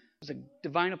 minister to them. It was a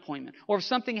divine appointment. Or if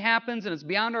something happens and it's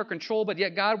beyond our control, but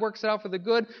yet God works it out for the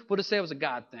good, we'll just say it was a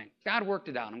God thing. God worked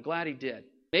it out. I'm glad he did.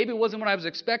 Maybe it wasn't what I was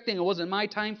expecting. It wasn't my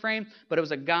time frame, but it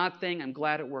was a God thing. I'm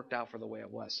glad it worked out for the way it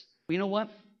was. Well, you know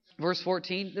what? Verse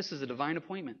 14, this is a divine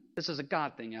appointment. This is a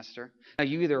God thing, Esther. Now,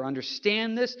 you either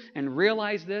understand this and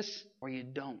realize this, or you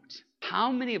don't.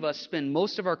 How many of us spend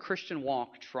most of our Christian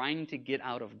walk trying to get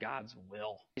out of God's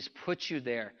will? He's put you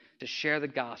there to share the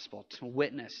gospel, to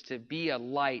witness, to be a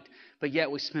light, but yet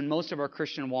we spend most of our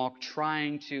Christian walk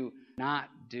trying to not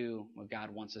do what God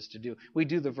wants us to do. We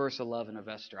do the verse 11 of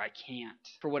Esther. I can't.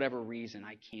 For whatever reason,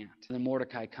 I can't. And then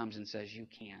Mordecai comes and says, you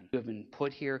can. You have been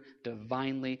put here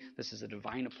divinely. This is a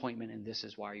divine appointment, and this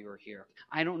is why you are here.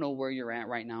 I don't know where you're at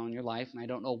right now in your life, and I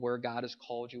don't know where God has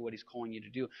called you, what he's calling you to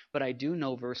do, but I do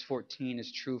know verse 14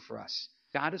 is true for us.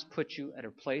 God has put you at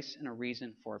a place and a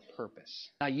reason for a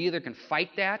purpose. Now, you either can fight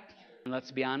that and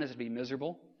let's be honest, be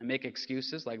miserable and make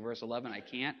excuses like verse 11, I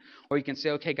can't. Or you can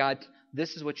say, okay, God,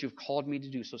 this is what you've called me to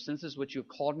do. So since this is what you've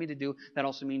called me to do, that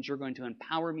also means you're going to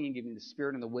empower me and give me the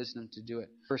spirit and the wisdom to do it.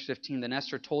 Verse 15, then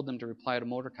Esther told them to reply to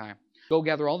Mordecai, go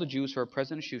gather all the Jews who are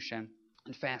present in Shushan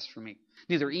and fast for me.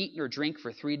 Neither eat nor drink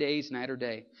for 3 days, night or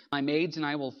day. My maids and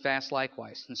I will fast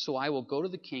likewise. And so I will go to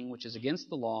the king, which is against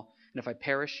the law, and if I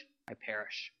perish, I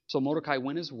perish. So Mordecai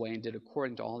went his way and did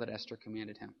according to all that Esther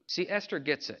commanded him. See, Esther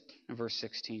gets it in verse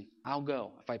 16. I'll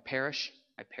go. If I perish,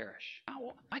 I perish.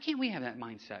 Why can't we have that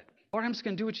mindset? Lord, I'm just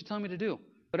going to do what you tell me to do.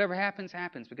 Whatever happens,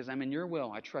 happens, because I'm in your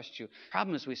will. I trust you.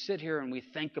 Problem is, we sit here and we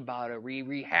think about it, we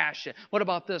rehash it. What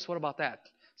about this? What about that?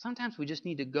 Sometimes we just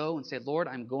need to go and say, Lord,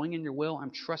 I'm going in your will.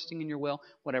 I'm trusting in your will.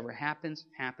 Whatever happens,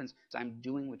 happens. I'm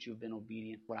doing what I've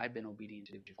been obedient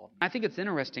to. I think it's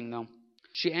interesting, though.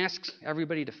 She asks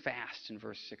everybody to fast in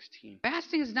verse 16.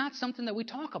 Fasting is not something that we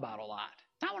talk about a lot.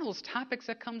 It's not one of those topics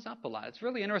that comes up a lot. It's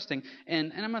really interesting.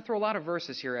 And I'm going to throw a lot of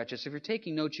verses here at you. So if you're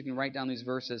taking notes, you can write down these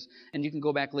verses. And you can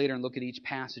go back later and look at each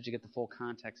passage to get the full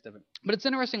context of it. But it's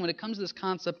interesting when it comes to this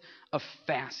concept of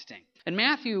fasting. In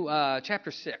Matthew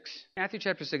chapter 6,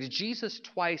 Jesus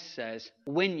twice says,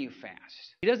 when you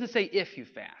fast. He doesn't say if you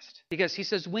fast. Because he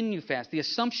says when you fast. The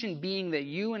assumption being that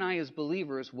you and I as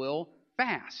believers will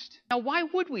fast. Now, why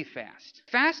would we fast?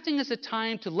 Fasting is a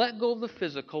time to let go of the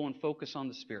physical and focus on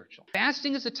the spiritual.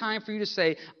 Fasting is a time for you to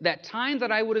say, that time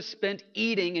that I would have spent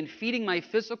eating and feeding my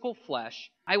physical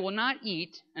flesh, I will not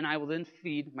eat, and I will then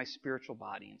feed my spiritual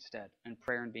body instead, in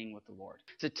prayer and being with the Lord.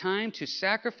 It's a time to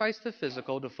sacrifice the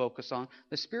physical to focus on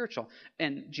the spiritual.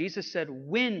 And Jesus said,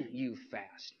 when you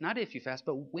fast. Not if you fast,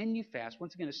 but when you fast.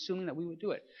 Once again, assuming that we would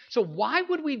do it. So why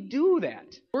would we do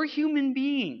that? We're human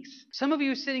beings. Some of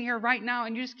you are sitting here right now,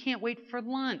 and you just can't wait for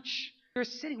lunch. You're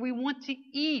sitting, we want to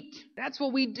eat. That's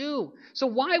what we do. So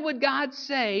why would God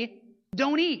say,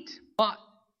 don't eat? Well,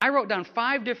 I wrote down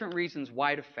 5 different reasons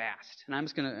why to fast. And I'm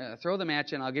just going to throw them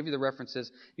at you, and I'll give you the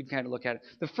references. You can kind of look at it.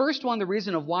 The first one, the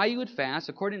reason of why you would fast,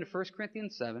 according to 1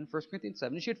 Corinthians 7,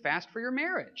 is you'd fast for your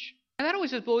marriage. And that always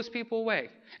just blows people away.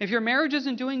 If your marriage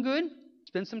isn't doing good,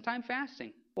 spend some time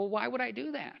fasting. Well, why would I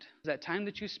do that? That time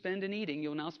that you spend in eating,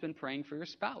 you'll now spend praying for your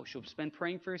spouse. You'll spend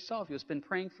praying for yourself. You'll spend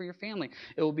praying for your family.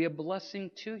 It will be a blessing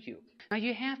to you. Now,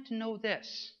 you have to know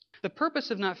this. The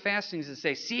purpose of not fasting is to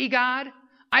say, see, God,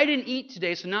 I didn't eat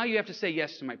today, so now you have to say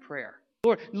yes to my prayer.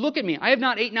 Lord, look at me. I have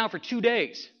not eaten now for 2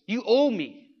 days. You owe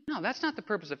me. No, that's not the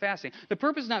purpose of fasting. The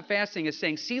purpose of not fasting is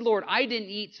saying, see, Lord, I didn't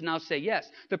eat, so now say yes.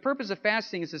 The purpose of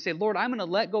fasting is to say, Lord, I'm going to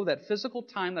let go of that physical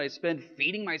time that I spend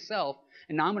feeding myself,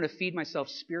 and now I'm going to feed myself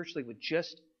spiritually with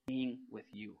just being with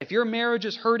you. If your marriage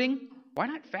is hurting, why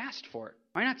not fast for it?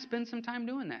 Why not spend some time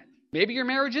doing that? Maybe your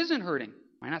marriage isn't hurting.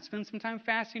 Why not spend some time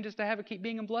fasting just to have it keep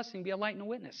being a blessing, be a light and a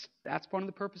witness? That's one of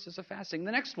the purposes of fasting.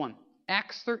 The next one,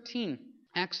 Acts 13.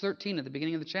 Acts 13 at the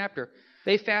beginning of the chapter.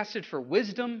 They fasted for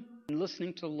wisdom and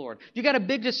listening to the Lord. You got a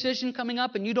big decision coming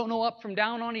up and you don't know up from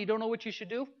down on it, you don't know what you should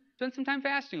do? Spend some time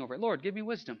fasting over it. Lord, give me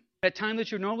wisdom. That time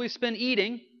that you normally spend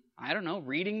eating, I don't know,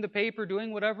 reading the paper,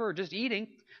 doing whatever, or just eating,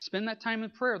 spend that time in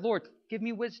prayer. Lord, give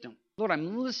me wisdom. Lord,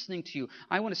 I'm listening to you.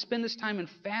 I want to spend this time in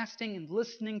fasting and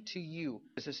listening to you,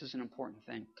 because this is an important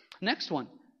thing. Next one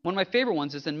of my favorite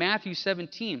ones is in Matthew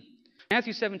 17.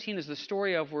 Matthew 17 is the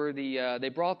story of where they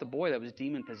brought the boy that was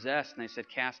demon-possessed, and they said,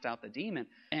 cast out the demon,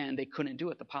 and they couldn't do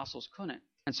it. The apostles couldn't.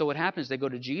 And so what happens, they go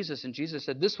to Jesus, and Jesus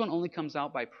said, this one only comes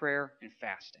out by prayer and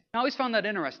fasting. I always found that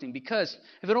interesting, because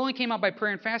if it only came out by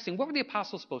prayer and fasting, what were the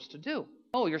apostles supposed to do?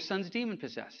 Oh, your son's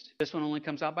demon-possessed. This one only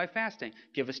comes out by fasting.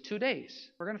 Give us 2 days.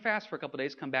 We're going to fast for a couple of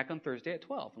days, come back on Thursday at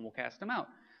 12, and we'll cast him out.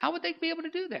 How would they be able to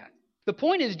do that? The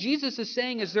point is, Jesus is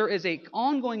saying is there is an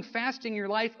ongoing fasting in your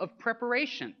life of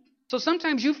preparation. So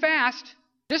sometimes you fast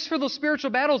just for those spiritual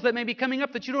battles that may be coming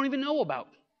up that you don't even know about.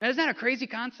 Now, isn't that a crazy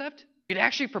concept? You'd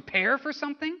actually prepare for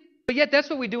something? But yet that's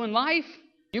what we do in life.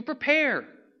 You prepare.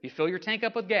 You fill your tank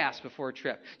up with gas before a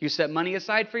trip. You set money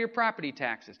aside for your property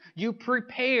taxes. You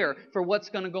prepare for what's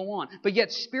going to go on. But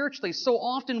yet spiritually, so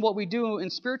often what we do in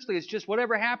spiritually is just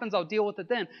whatever happens, I'll deal with it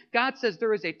then. God says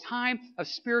there is a time of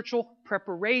spiritual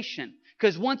preparation.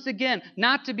 Because once again,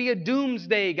 not to be a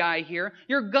doomsday guy here,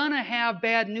 you're going to have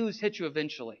bad news hit you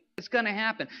eventually. It's going to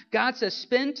happen. God says,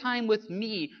 spend time with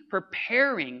me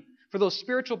preparing for those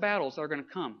spiritual battles that are going to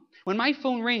come. When my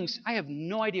phone rings, I have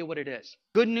no idea what it is.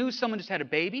 Good news, someone just had a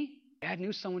baby. Bad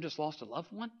news, someone just lost a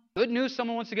loved one. Good news,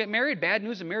 someone wants to get married. Bad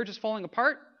news, a marriage is falling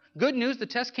apart. Good news, the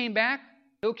test came back.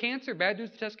 No cancer. Bad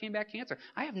news, the test came back cancer.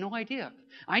 I have no idea.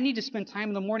 I need to spend time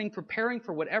in the morning preparing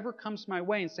for whatever comes my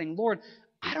way and saying, Lord,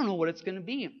 I don't know what it's going to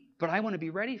be, but I want to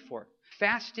be ready for it.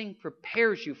 Fasting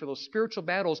prepares you for those spiritual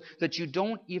battles that you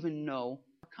don't even know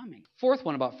are coming. Fourth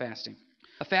one about fasting.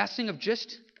 A fasting of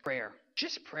just prayer.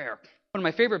 Just prayer. One of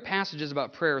my favorite passages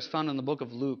about prayer is found in the book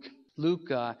of Luke.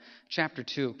 Luke chapter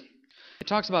 2. It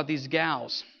talks about these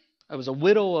gals. It was a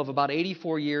widow of about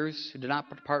 84 years who did not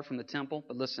depart from the temple.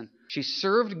 But listen, she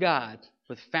served God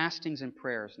with fastings and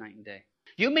prayers night and day.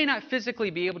 You may not physically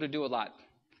be able to do a lot.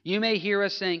 You may hear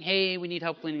us saying, hey, we need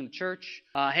help cleaning the church.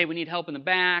 Hey, we need help in the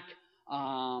back.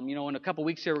 In a couple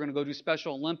weeks here, we're going to go do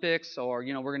Special Olympics, or,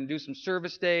 we're going to do some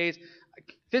service days.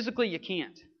 Physically, you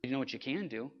can't. You know what you can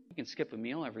do? You can skip a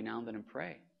meal every now and then and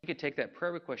pray. You could take that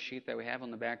prayer request sheet that we have on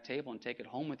the back table and take it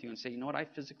home with you and say, you know what, I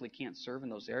physically can't serve in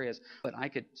those areas, but I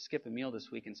could skip a meal this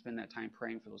week and spend that time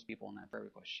praying for those people on that prayer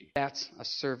request sheet. That's a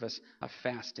service of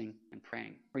fasting and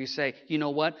praying. Or you say, you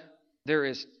know what, there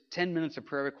is 10 minutes of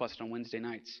prayer requests on Wednesday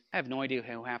nights. I have no idea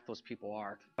who half those people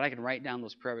are, but I can write down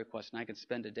those prayer requests and I can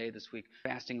spend a day this week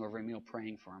fasting over a meal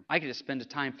praying for them. I could just spend a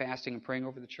time fasting and praying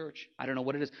over the church. I don't know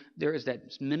what it is. There is that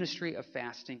ministry of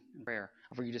fasting and prayer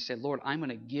where you just say, Lord, I'm going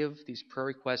to give these prayer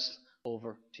requests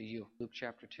over to you. Luke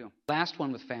chapter 2. Last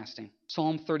one with fasting.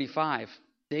 Psalm 35.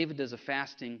 David does a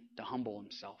fasting to humble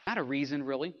himself. Not a reason,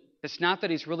 really. It's not that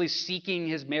he's really seeking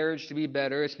his marriage to be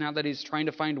better. It's not that he's trying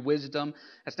to find wisdom.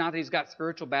 It's not that he's got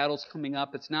spiritual battles coming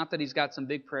up. It's not that he's got some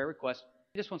big prayer requests.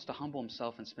 He just wants to humble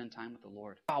himself and spend time with the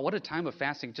Lord. Wow, what a time of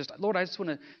fasting. Lord, I just want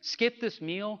to skip this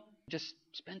meal, just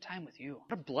spend time with you.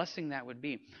 What a blessing that would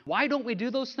be. Why don't we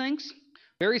do those things?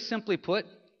 Very simply put,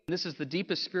 this is the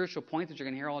deepest spiritual point that you're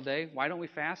going to hear all day. Why don't we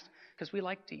fast? Because we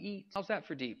like to eat. How's that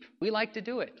for deep? We like to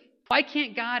do it. Why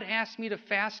can't God ask me to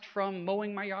fast from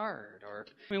mowing my yard?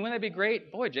 Wouldn't that be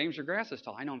great? Boy, James, your grass is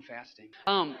tall. I know I'm fasting.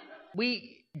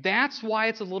 That's why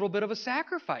it's a little bit of a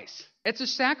sacrifice. It's a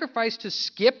sacrifice to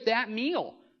skip that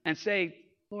meal and say,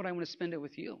 Lord, I want to spend it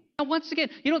with you. Now, once again,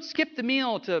 you don't skip the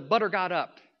meal to butter God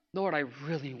up. Lord, I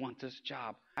really want this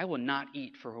job. I will not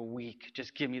eat for a week.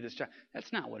 Just give me this job.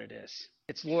 That's not what it is.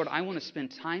 It's, Lord, I want to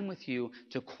spend time with you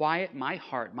to quiet my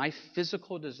heart, my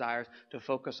physical desires, to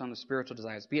focus on the spiritual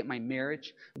desires, be it my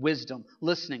marriage, wisdom,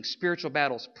 listening, spiritual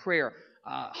battles, prayer,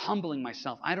 humbling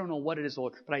myself. I don't know what it is,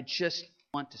 Lord, but I just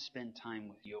want to spend time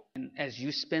with you. And as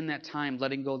you spend that time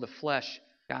letting go of the flesh,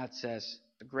 God says,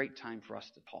 it's a great time for us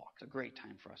to talk. It's a great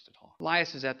time for us to talk.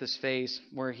 Elias is at this phase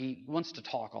where he wants to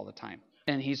talk all the time.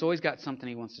 And he's always got something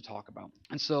he wants to talk about.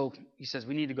 And so he says,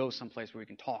 we need to go someplace where we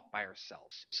can talk by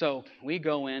ourselves. So we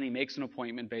go in, he makes an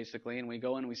appointment basically, and we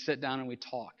go in and we sit down and we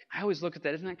talk. I always look at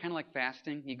that. Isn't that kind of like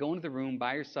fasting? You go into the room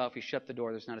by yourself, you shut the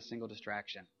door, there's not a single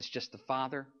distraction. It's just the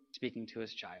Father speaking to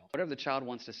his child. Whatever the child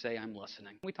wants to say, I'm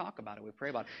listening. We talk about it. We pray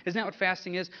about it. Isn't that what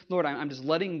fasting is? Lord, I'm just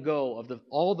letting go of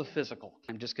all the physical.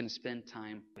 I'm just going to spend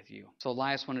time with you. So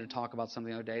Elias wanted to talk about something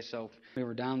the other day. So we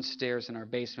were downstairs in our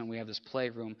basement. We have this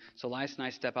playroom. So Elias and I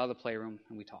step out of the playroom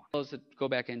and we talk. Close it, go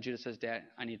back in. Judah says, Dad,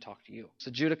 I need to talk to you. So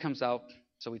Judah comes out.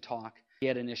 So we talk. He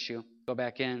had an issue. Go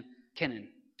back in. Kenan,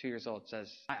 2 years old,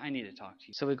 says, I need to talk to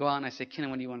you. So we go out and I say, Kenan,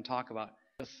 what do you want to talk about?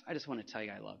 I just want to tell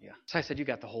you I love you. So I said, you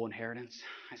got the whole inheritance.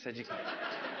 I said, you can.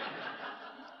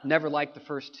 Never liked the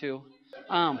first two.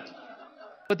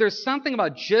 But there's something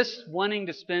about just wanting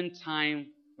to spend time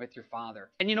with your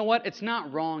father. And you know what? It's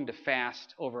not wrong to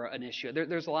fast over an issue.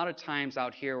 There's a lot of times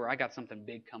out here where I got something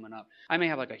big coming up. I may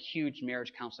have like a huge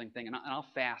marriage counseling thing, and I'll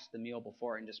fast the meal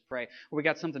before and just pray. Or we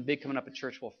got something big coming up at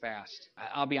church, we'll fast.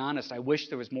 I'll be honest, I wish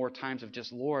there was more times of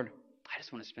just, Lord, I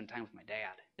just want to spend time with my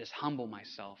dad. Just humble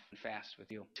myself and fast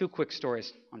with you. 2 quick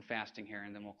stories on fasting here,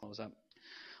 and then we'll close up.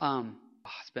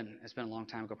 It's been a long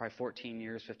time ago, probably 15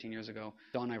 years ago.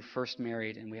 Dawn and I were first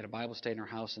married, and we had a Bible study in our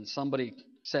house, and somebody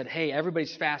said, hey,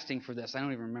 everybody's fasting for this. I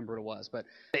don't even remember what it was, but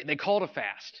they called a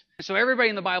fast. And so everybody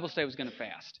in the Bible study was going to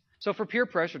fast. So for peer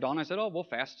pressure, Dawn and I said, oh, we'll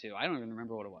fast too. I don't even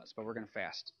remember what it was, but we're going to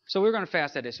fast. So we were going to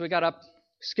fast that day. So we got up,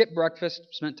 skipped breakfast,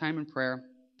 spent time in prayer.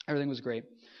 Everything was great.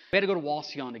 We had to go to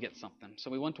Wasion to get something.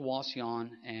 So we went to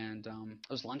Wasion, and it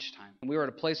was lunchtime. And we were at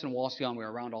a place in Wasion. We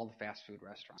were around all the fast food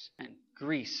restaurants. And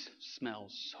grease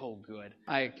smells so good.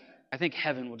 I think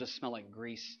heaven will just smell like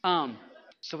grease.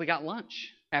 So we got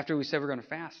lunch after we said we're going to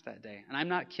fast that day. And I'm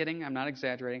not kidding. I'm not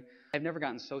exaggerating. I've never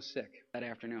gotten so sick that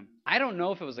afternoon. I don't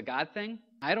know if it was a God thing.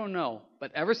 I don't know.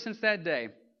 But ever since that day,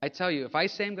 I tell you, if I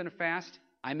say I'm going to fast,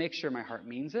 I make sure my heart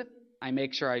means it. I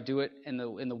make sure I do it in the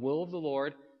will of the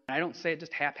Lord. I don't say it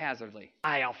just haphazardly.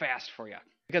 I'll fast for you.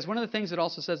 Because one of the things it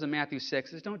also says in Matthew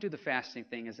 6 is don't do the fasting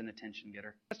thing as an attention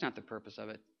getter. That's not the purpose of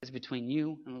it. It's between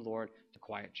you and the Lord to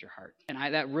quiet your heart. And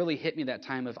that really hit me that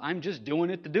time of I'm just doing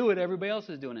it to do it. Everybody else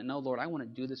is doing it. No, Lord, I want to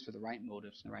do this for the right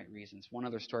motives and the right reasons. One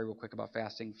other story real quick about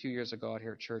fasting. A few years ago out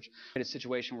here at church, I had a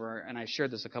situation where, and I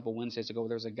shared this a couple Wednesdays ago, where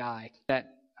there was a guy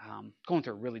that going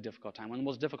through a really difficult time, one of the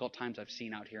most difficult times I've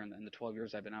seen out here in the 12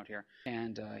 years I've been out here.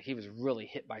 And he was really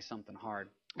hit by something hard.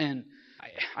 And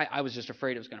I was just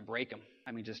afraid it was going to break him.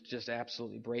 I mean, just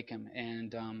absolutely break him.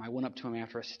 And I went up to him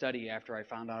after a study, after I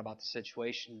found out about the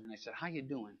situation, and I said, "How you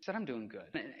doing?" He said, "I'm doing good."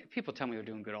 And people tell me they're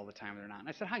doing good all the time, they're not. And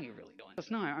I said, "How you really doing?" He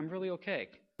goes, "No, I'm really okay."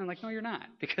 I'm like, "No, you're not,"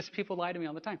 because people lie to me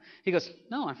all the time. He goes,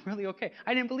 "No, I'm really okay."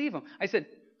 I didn't believe him. I said,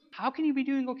 "How can you be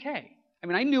doing okay?" I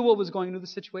mean, I knew what was going into the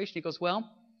situation. He goes, "Well,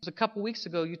 it was a couple weeks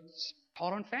ago you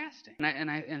called on fasting."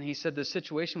 And he said the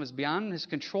situation was beyond his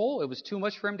control. It was too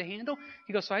much for him to handle.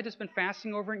 He goes, "So I just been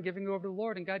fasting over it and giving it over to the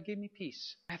Lord, and God gave me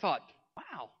peace." I thought,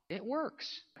 wow, it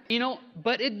works.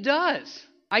 But it does.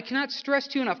 I cannot stress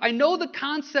to you enough. I know the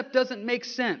concept doesn't make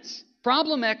sense.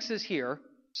 Problem X is here,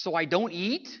 so I don't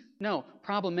eat? No,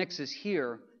 problem X is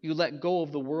here. You let go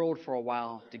of the world for a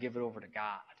while to give it over to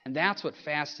God. And that's what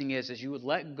fasting is you would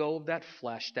let go of that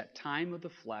flesh, that time of the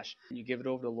flesh, and you give it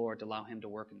over to the Lord to allow Him to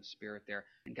work in the Spirit there.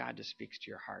 And God just speaks to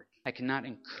your heart. I cannot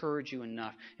encourage you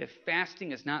enough. If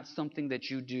fasting is not something that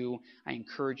you do, I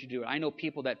encourage you to do it. I know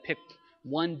people that pick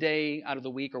one day out of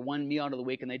the week or one meal out of the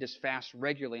week, and they just fast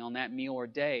regularly on that meal or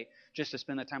day just to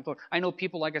spend that time with the Lord. I know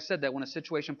people, like I said, that when a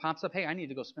situation pops up, hey, I need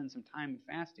to go spend some time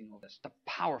fasting over this. It's a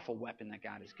powerful weapon that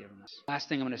God has given us. Last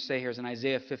thing I'm going to say here is in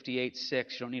Isaiah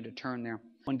 58:6. You don't need to turn there.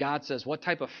 When God says, "What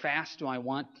type of fast do I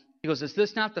want?" He goes, "Is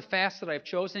this not the fast that I've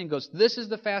chosen?" He goes, "This is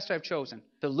the fast I've chosen.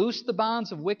 To loose the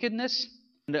bonds of wickedness,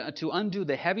 and to undo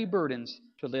the heavy burdens,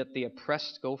 to let the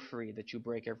oppressed go free, that you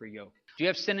break every yoke." Do you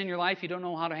have sin in your life you don't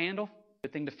know how to handle?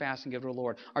 Good thing to fast and give it to the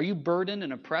Lord. Are you burdened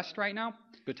and oppressed right now?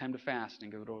 Good time to fast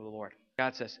and give it over to the Lord.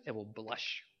 God says it will bless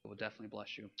you. It will definitely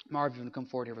bless you. Marv, you're going to come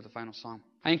forward here with the final song.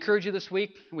 I encourage you this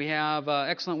week. We have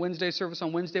excellent Wednesday service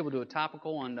on Wednesday. We'll do a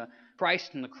topical on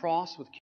Christ and the cross with